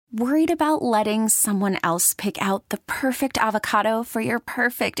Worried about letting someone else pick out the perfect avocado for your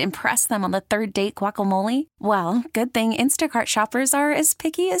perfect impress them on the third date guacamole? Well, good thing Instacart shoppers are as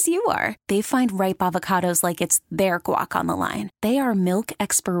picky as you are. They find ripe avocados like it's their guac on the line. They are milk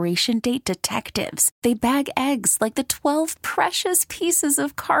expiration date detectives. They bag eggs like the 12 precious pieces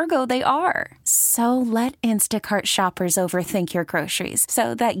of cargo they are. So let Instacart shoppers overthink your groceries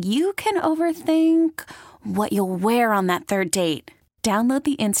so that you can overthink what you'll wear on that third date. Download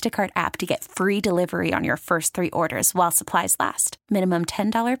the Instacart app to get free delivery on your first 3 orders while supplies last. Minimum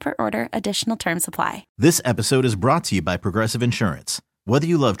 $10 per order. Additional terms apply. This episode is brought to you by Progressive Insurance. Whether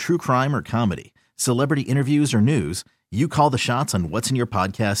you love true crime or comedy, celebrity interviews or news, you call the shots on what's in your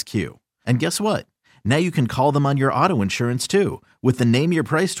podcast queue. And guess what? Now you can call them on your auto insurance too with the Name Your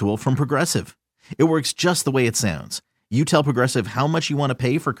Price tool from Progressive. It works just the way it sounds. You tell Progressive how much you want to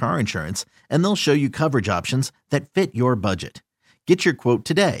pay for car insurance, and they'll show you coverage options that fit your budget. Get your quote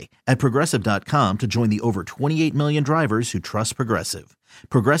today at Progressive.com to join the over 28 million drivers who trust Progressive.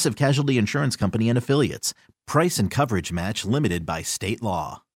 Progressive Casualty Insurance Company and Affiliates. Price and coverage match limited by state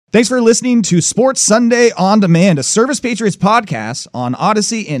law. Thanks for listening to Sports Sunday On Demand, a Service Patriots podcast on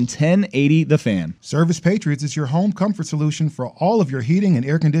Odyssey and 1080 The Fan. Service Patriots is your home comfort solution for all of your heating and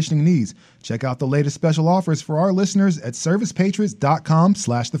air conditioning needs. Check out the latest special offers for our listeners at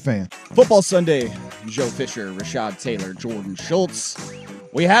servicepatriots.com/thefan. Football Sunday, Joe Fisher, Rashad Taylor, Jordan Schultz.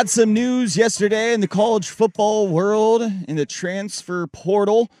 We had some news yesterday in the college football world in the transfer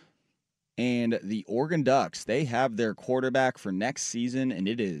portal. And the Oregon Ducks, they have their quarterback for next season, and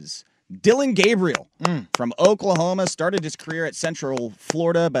it is Dillon Gabriel from Oklahoma. Started his career at Central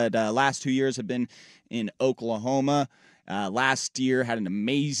Florida, but last 2 years have been in Oklahoma. Last year had an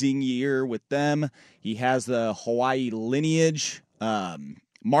amazing year with them. He has the Hawaii lineage.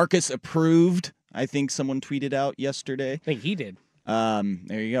 Marcus approved, I think someone tweeted out yesterday. I think he did.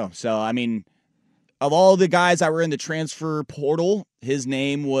 There you go. So, I mean, of all the guys that were in the transfer portal, his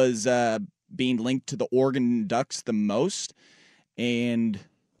name was being linked to the Oregon Ducks the most, and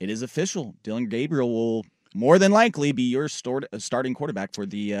it is official. Dillon Gabriel will more than likely be your starting quarterback for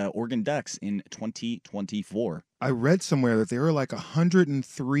the Oregon Ducks in 2024. I read somewhere that there were like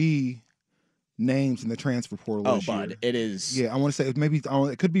 103 names in the transfer portal this year. It is. Yeah, I want to say maybe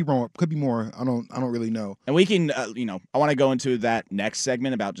it could be wrong, could be more. I don't really know. And we can, I want to go into that next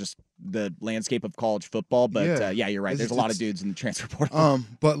segment about just the landscape of college football. But yeah, you're right. There's a lot of dudes in the transfer portal.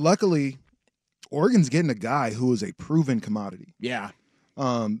 But luckily, Oregon's getting a guy who is a proven commodity. Yeah.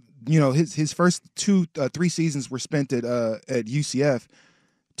 His first 3 seasons were spent at UCF.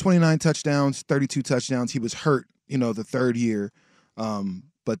 29 touchdowns, 32 touchdowns. He was hurt, the third year.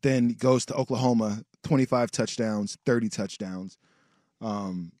 But then he goes to Oklahoma, 25 touchdowns, 30 touchdowns.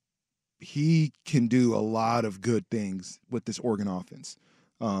 He can do a lot of good things with this Oregon offense.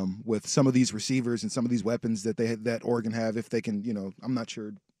 With some of these receivers and some of these weapons that Oregon have, if they can, I'm not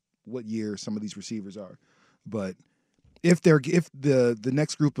sure what year some of these receivers are, but if the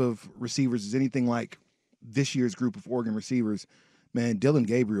next group of receivers is anything like this year's group of Oregon receivers, man, Dillon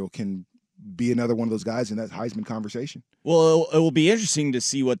Gabriel can be another one of those guys in that Heisman conversation. Well, it will be interesting to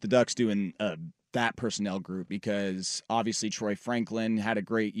see what the Ducks do in that personnel group, because obviously Troy Franklin had a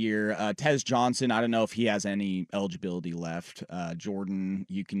great year. Tez Johnson, I don't know if he has any eligibility left. Jordan,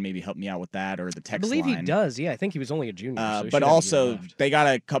 you can maybe help me out with that, or the text line. I believe he does. Yeah, I think he was only a junior. So but also they got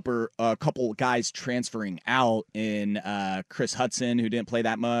a couple guys transferring out in Chris Hudson, who didn't play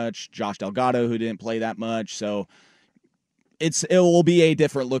that much, Josh Delgado, who didn't play that much. So it will be a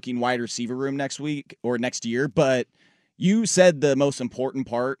different looking wide receiver room next week or next year. But you said the most important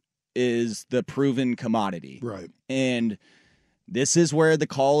part is the proven commodity. Right. And this is where the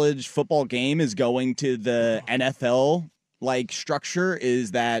college football game is going to the NFL structure,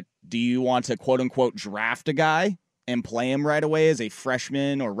 is that, do you want to quote unquote draft a guy and play him right away as a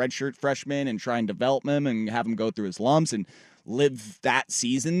freshman or redshirt freshman and try and develop him and have him go through his lumps and live that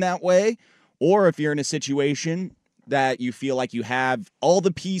season that way? Or if you're in a situation that you feel like you have all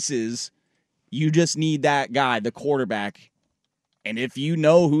the pieces, you just need that guy, the quarterback. And if you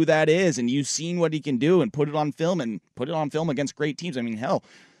know who that is and you've seen what he can do and put it on film against great teams. I mean, hell,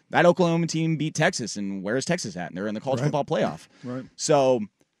 that Oklahoma team beat Texas, and where's Texas at? And they're in the college football playoff. Right. So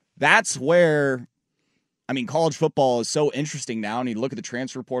that's where, college football is so interesting now. And you look at the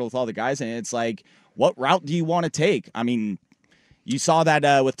transfer portal with all the guys, and it's like, what route do you want to take? You saw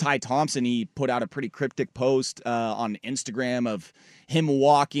that with Ty Thompson. He put out a pretty cryptic post on Instagram of him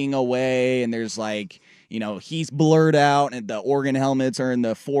walking away, and there's he's blurred out, and the Oregon helmets are in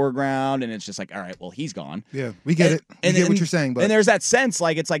the foreground, and it's just like, all right, well, he's gone. Yeah, we get it. We get what you're saying. But and there's that sense,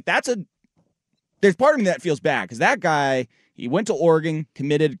 there's part of me that feels bad, because that guy, He went to Oregon,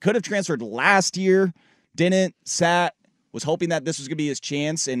 committed, could have transferred last year, didn't, sat, was hoping that this was going to be his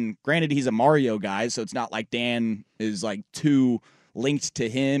chance. And granted, he's a Mario guy, so it's not like Dan is like too linked to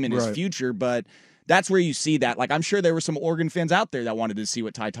him and his future, but that's where you see that. Like, I'm sure there were some Oregon fans out there that wanted to see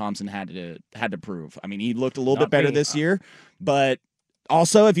what Ty Thompson had to prove. I mean, he looked a little bit better this year, but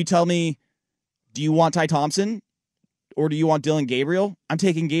also if you tell me, do you want Ty Thompson or do you want Dillon Gabriel? I'm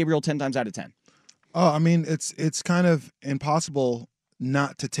taking Gabriel 10 times out of 10. Oh, I mean, it's kind of impossible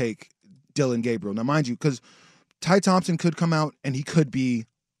not to take Dillon Gabriel. Now, mind you, because Ty Thompson could come out and he could be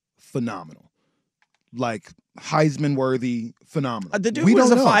phenomenal. Like Heisman worthy, phenomenal. The dude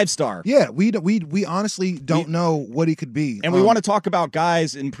was a 5-star. Yeah, we honestly don't know what he could be. And we want to talk about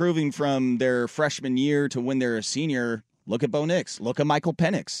guys improving from their freshman year to when they're a senior. Look at Bo Nix. Look at Michael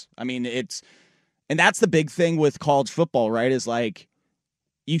Penix. I mean, and that's the big thing with college football, right? Is like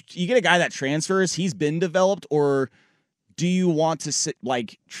you get a guy that transfers, he's been developed, or do you want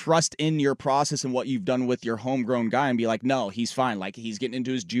to trust in your process and what you've done with your homegrown guy and be like, no, he's fine. Like, he's getting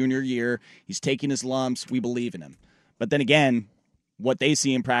into his junior year. He's taking his lumps. We believe in him. But then again, what they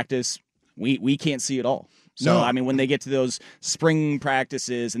see in practice, we can't see it all. So, I mean, when they get to those spring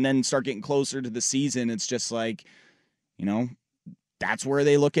practices and then start getting closer to the season, it's just like, that's where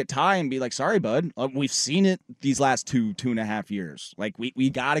they look at Ty and be like, sorry, bud, we've seen it these last 2.5 years. Like,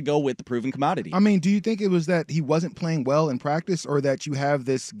 we got to go with the proven commodity. I mean, do you think it was that he wasn't playing well in practice, or that you have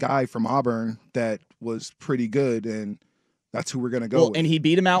this guy from Auburn that was pretty good and that's who we're going to go with? And he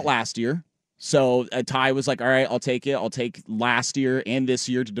beat him out last year. So Ty was like, all right, I'll take it. I'll take last year and this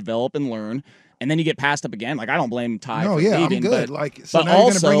year to develop and learn. And then you get passed up again. Like, I don't blame Ty for leaving. I'm good. But now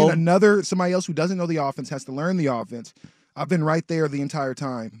you're going to bring in somebody else who doesn't know the offense, has to learn the offense. I've been right there the entire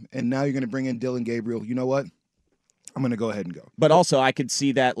time, and now you're going to bring in Dillon Gabriel. You know what? I'm going to go ahead and go. But also, I could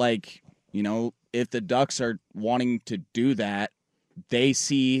see that, if the Ducks are wanting to do that, they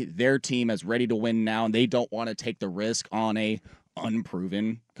see their team as ready to win now, and they don't want to take the risk on a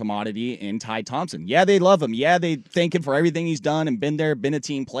unproven commodity in Ty Thompson. Yeah, they love him. Yeah, they thank him for everything he's done and been there, been a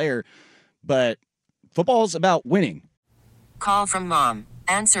team player. But football is about winning. Call from mom.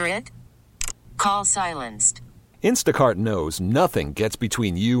 Answer it. Call silenced. Instacart knows nothing gets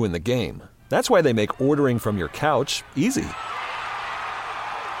between you and the game. That's why they make ordering from your couch easy.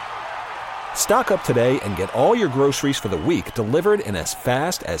 Stock up today and get all your groceries for the week delivered in as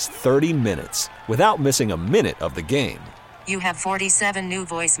fast as 30 minutes without missing a minute of the game. You have 47 new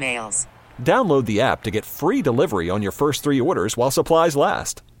voicemails. Download the app to get free delivery on your first 3 orders while supplies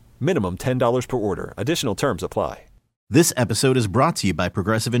last. Minimum $10 per order. Additional terms apply. This episode is brought to you by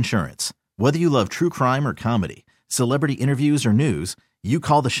Progressive Insurance. Whether you love true crime or comedy, celebrity interviews or news, you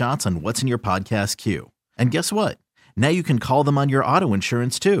call the shots on what's in your podcast queue. And guess what? Now you can call them on your auto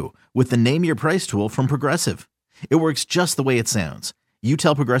insurance too with the Name Your Price tool from Progressive. It works just the way it sounds. You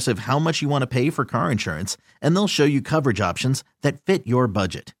tell Progressive how much you want to pay for car insurance, and they'll show you coverage options that fit your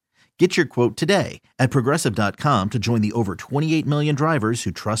budget. Get your quote today at Progressive.com to join the over 28 million drivers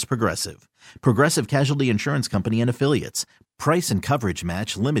who trust Progressive. Progressive Casualty Insurance Company and Affiliates. Price and coverage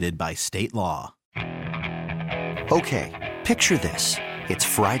match limited by state law. Okay, picture this. It's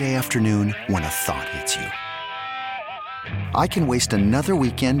Friday afternoon when a thought hits you. I can waste another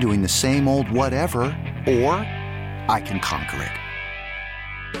weekend doing the same old whatever, or I can conquer it.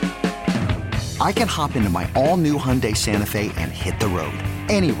 I can hop into my all-new Hyundai Santa Fe and hit the road.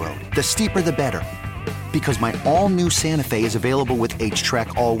 Any road. The steeper, the better. Because my all-new Santa Fe is available with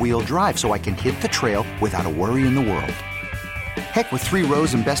H-Track all-wheel drive, so I can hit the trail without a worry in the world. Heck, with 3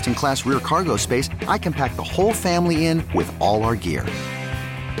 rows and best-in-class rear cargo space, I can pack the whole family in with all our gear.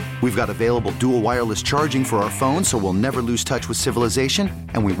 We've got available dual wireless charging for our phones, so we'll never lose touch with civilization,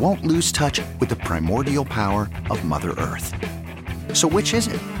 and we won't lose touch with the primordial power of Mother Earth. So which is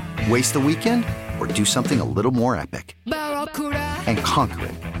it? Waste the weekend or do something a little more epic? And conquer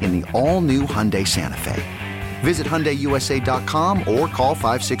it in the all-new Hyundai Santa Fe. Visit HyundaiUSA.com or call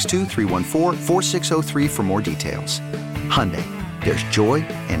 562-314-4603 for more details. Hyundai, there's joy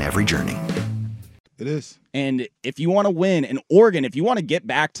in every journey. It is. And if you want to win, in Oregon, if you want to get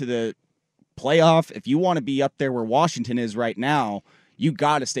back to the playoff, if you want to be up there where Washington is right now, you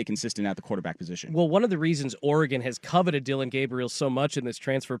got to stay consistent at the quarterback position. Well, one of the reasons Oregon has coveted Dillon Gabriel so much in this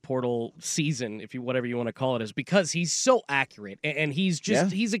transfer portal season, whatever you want to call it, is because he's so accurate. And he's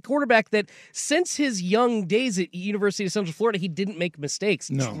a quarterback that since his young days at University of Central Florida, he didn't make mistakes.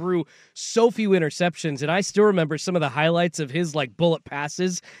 No. Threw so few interceptions. And I still remember some of the highlights of his bullet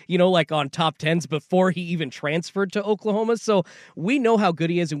passes, on top 10s before he even transferred to Oklahoma. So we know how good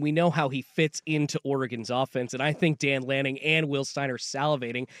he is and we know how he fits into Oregon's offense. And I think Dan Lanning and Will Steiner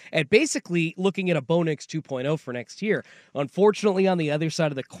salivating at basically looking at a Bo Nix 2.0 for next year. Unfortunately, on the other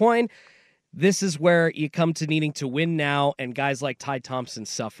side of the coin, this is where you come to needing to win now, and guys like Ty Thompson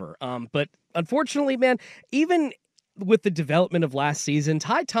suffer. But unfortunately, man, even with the development of last season,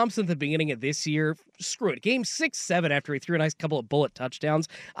 Ty Thompson at the beginning of this year, screw it, game 6-7 after he threw a nice couple of bullet touchdowns,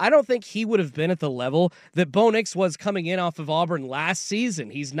 I don't think he would have been at the level that Bo Nix was coming in off of Auburn last season.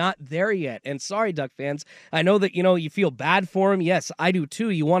 He's not there yet. And sorry, Duck fans, I know that, you feel bad for him. Yes, I do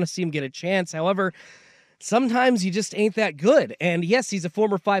too. You want to see him get a chance. However, sometimes you just ain't that good. And yes, he's a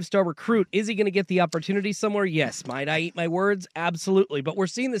former 5-star recruit. Is he going to get the opportunity somewhere? Yes. Might I eat my words? Absolutely. But we're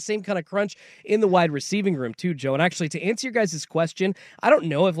seeing the same kind of crunch in the wide receiving room too, Joe. And actually, to answer your guys' question, I don't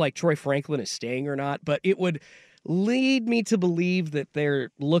know if Troy Franklin is staying or not, but it would lead me to believe that they're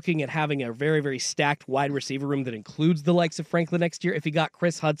looking at having a very, very stacked wide receiver room that includes the likes of Franklin next year. If you got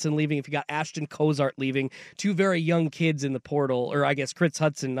Chris Hudson leaving, if you got Ashton Cozart leaving, two very young kids in the portal, or I guess Chris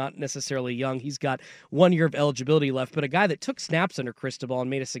Hudson, not necessarily young. He's got 1 year of eligibility left, but a guy that took snaps under Cristobal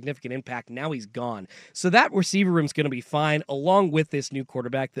and made a significant impact. Now he's gone. So that receiver room's going to be fine, along with this new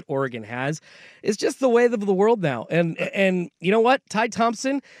quarterback that Oregon has. It's just the way of the world now. And you know what? Ty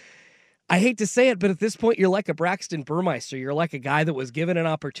Thompson, I hate to say it, but at this point, you're like a Braxton Burmeister. You're like a guy that was given an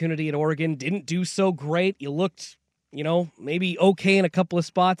opportunity at Oregon, didn't do so great. You looked, maybe okay in a couple of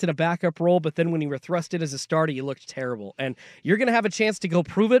spots in a backup role, but then when you were thrusted as a starter, you looked terrible. And you're going to have a chance to go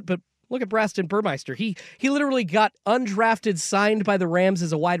prove it, but look at Braxton Burmeister. He literally got undrafted, signed by the Rams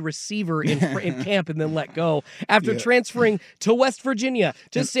as a wide receiver in camp, and then let go after transferring to West Virginia,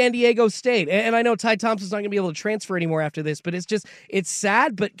 to San Diego State. And I know Ty Thompson's not going to be able to transfer anymore after this, but it's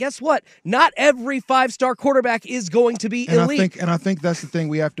sad. But guess what? Not every 5-star quarterback is going to be elite. I think that's the thing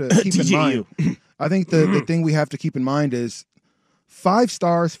we have to keep in mind. I think the thing we have to keep in mind is 5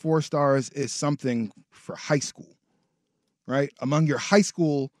 stars, 4 stars is something for high school, right? Among your high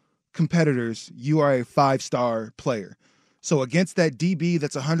school competitors, you are a 5-star player. So against that DB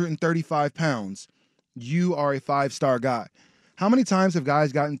that's 135 pounds, you are a 5-star guy. How many times have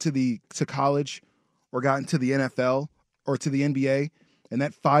guys gotten to college or gotten to the NFL or to the NBA, and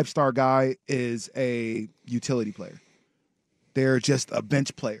that 5-star guy is a utility player? They're just a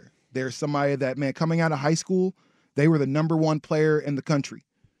bench player. They're somebody that, man, coming out of high school, they were the number 1 player in the country.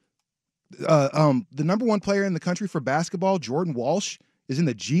 The number 1 player in the country for basketball, Jordan Walsh, is in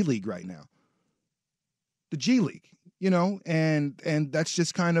the G League right now. The G League, and that's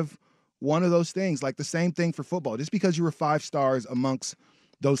just kind of one of those things. Like the same thing for football. Just because you were 5 stars amongst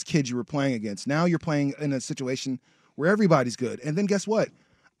those kids you were playing against, now you're playing in a situation where everybody's good. And then guess what?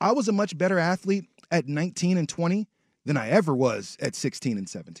 I was a much better athlete at 19 and 20 than I ever was at 16 and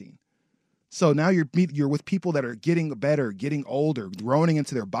 17. So now you're with people that are getting better, getting older, growing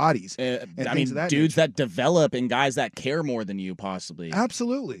into their bodies. Dudes that develop and guys that care more than you, possibly.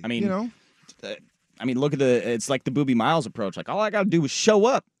 Absolutely. Look at it's like the Boobie Miles approach. Like, all I got to do is show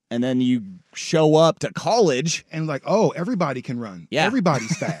up. And then you show up to college. And everybody can run. Yeah.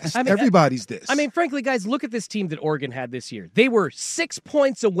 Everybody's fast. Everybody's this. Frankly, guys, look at this team that Oregon had this year. They were 6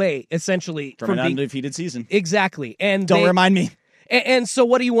 points away, essentially, from an undefeated season. Exactly. And Don't remind me. And so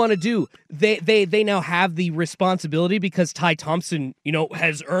what do you want to do? They now have the responsibility because Ty Thompson,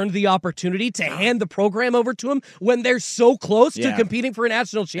 has earned the opportunity to hand the program over to him when they're so close to competing for a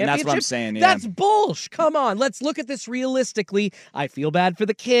national championship. And that's what I'm saying. Yeah. That's bullshit. Come on, let's look at this realistically. I feel bad for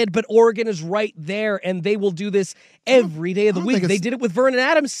the kid, but Oregon is right there, and they will do this every day of the week. They did it with Vernon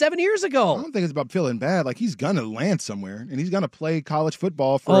Adams 7 years ago. I don't think it's about feeling bad. He's gonna land somewhere, and he's gonna play college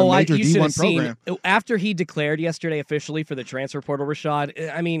football for a major D1 program. After he declared yesterday officially for the transfer portal, Rashad,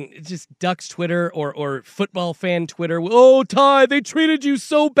 it's just Ducks Twitter or football fan Twitter. Oh, Ty, they treated you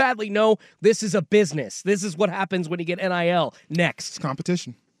so badly. No, this is a business. This is what happens when you get NIL. Next. It's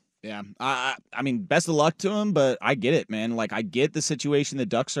competition. Yeah. Best of luck to him, but I get it, man. I get the situation the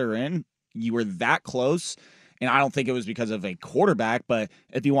Ducks are in. You were that close, and I don't think it was because of a quarterback, but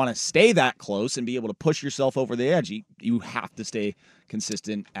if you want to stay that close and be able to push yourself over the edge, you have to stay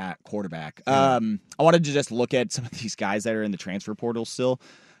consistent at quarterback. I wanted to just look at some of these guys that are in the transfer portal still.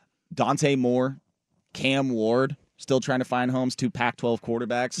 Dante Moore, Cam Ward, still trying to find homes, 2 Pac-12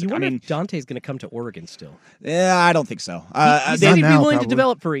 quarterbacks. You wonder if Dante's going to come to Oregon still. Yeah, I don't think so. He said he'd be willing to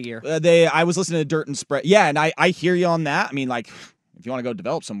develop for a year. I was listening to Dirt and Spread. Yeah, and I hear you on that. If you want to go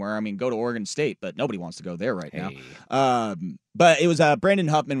develop somewhere, go to Oregon State, but nobody wants to go there right now. But it was Brandon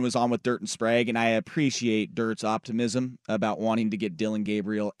Huffman was on with Dirt and Sprague, and I appreciate Dirt's optimism about wanting to get Dillon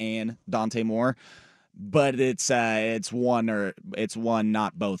Gabriel and Dante Moore. but it's one,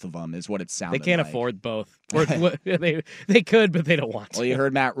 not both of them, is what it sounded. They can't like. afford both. Or, they could, but they don't want to. Well, you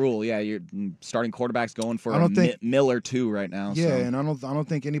heard Matt Rule. Yeah, you're starting quarterbacks going for mill or two right now. Yeah, so. and I don't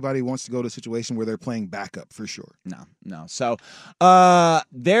think anybody wants to go to a situation where they're playing backup for sure. No. So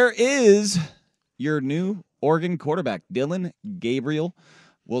there is your new Oregon quarterback, Dillon Gabriel.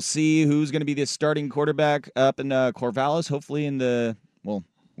 We'll see who's going to be the starting quarterback up in Corvallis. Hopefully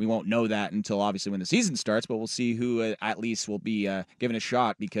we won't know that until obviously when the season starts, but we'll see who at least will be given a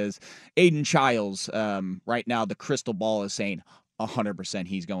shot, because Aiden Childs, right now the crystal ball is saying 100%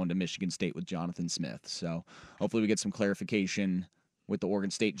 he's going to Michigan State with Jonathan Smith. So hopefully we get some clarification with the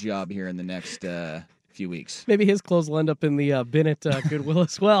Oregon State job here in the next few weeks. Maybe his clothes will end up in the bin at Goodwill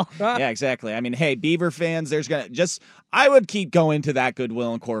as well. Yeah, exactly. I mean, hey, Beaver fans, I would keep going to that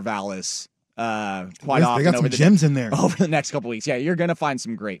Goodwill in Corvallis quite often. They got some gems in there over the next couple weeks. Yeah, you're going to find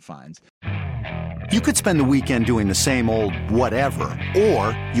some great finds. You could spend the weekend doing the same old whatever,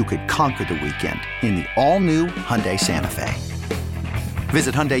 or you could conquer the weekend in the all-new Hyundai Santa Fe.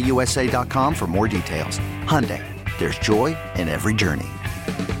 Visit HyundaiUSA.com for more details. Hyundai, there's joy in every journey.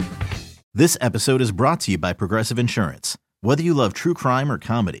 This episode is brought to you by Progressive Insurance. Whether you love true crime or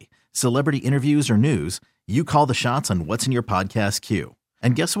comedy, celebrity interviews or news, you call the shots on what's in your podcast queue.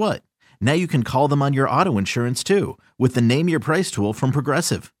 And guess what? Now you can call them on your auto insurance too, with the Name Your Price tool from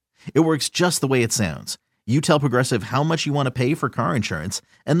Progressive. It works just the way it sounds. You tell Progressive how much you want to pay for car insurance,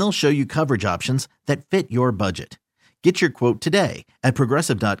 and they'll show you coverage options that fit your budget. Get your quote today at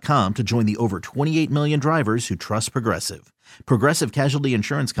Progressive.com to join the over 28 million drivers who trust Progressive. Progressive Casualty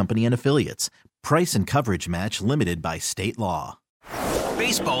Insurance Company and Affiliates. Price and coverage match limited by state law.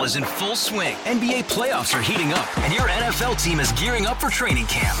 Baseball is in full swing. NBA playoffs are heating up, and your NFL team is gearing up for training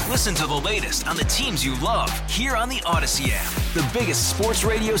camp. Listen to the latest on the teams you love here on the Odyssey app. The biggest sports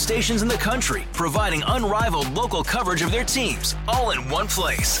radio stations in the country, providing unrivaled local coverage of their teams, all in one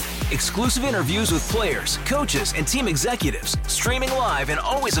place. Exclusive interviews with players, coaches, and team executives, streaming live and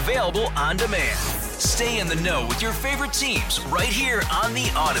always available on demand. Stay in the know with your favorite teams right here on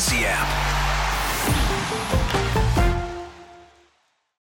the Odyssey app.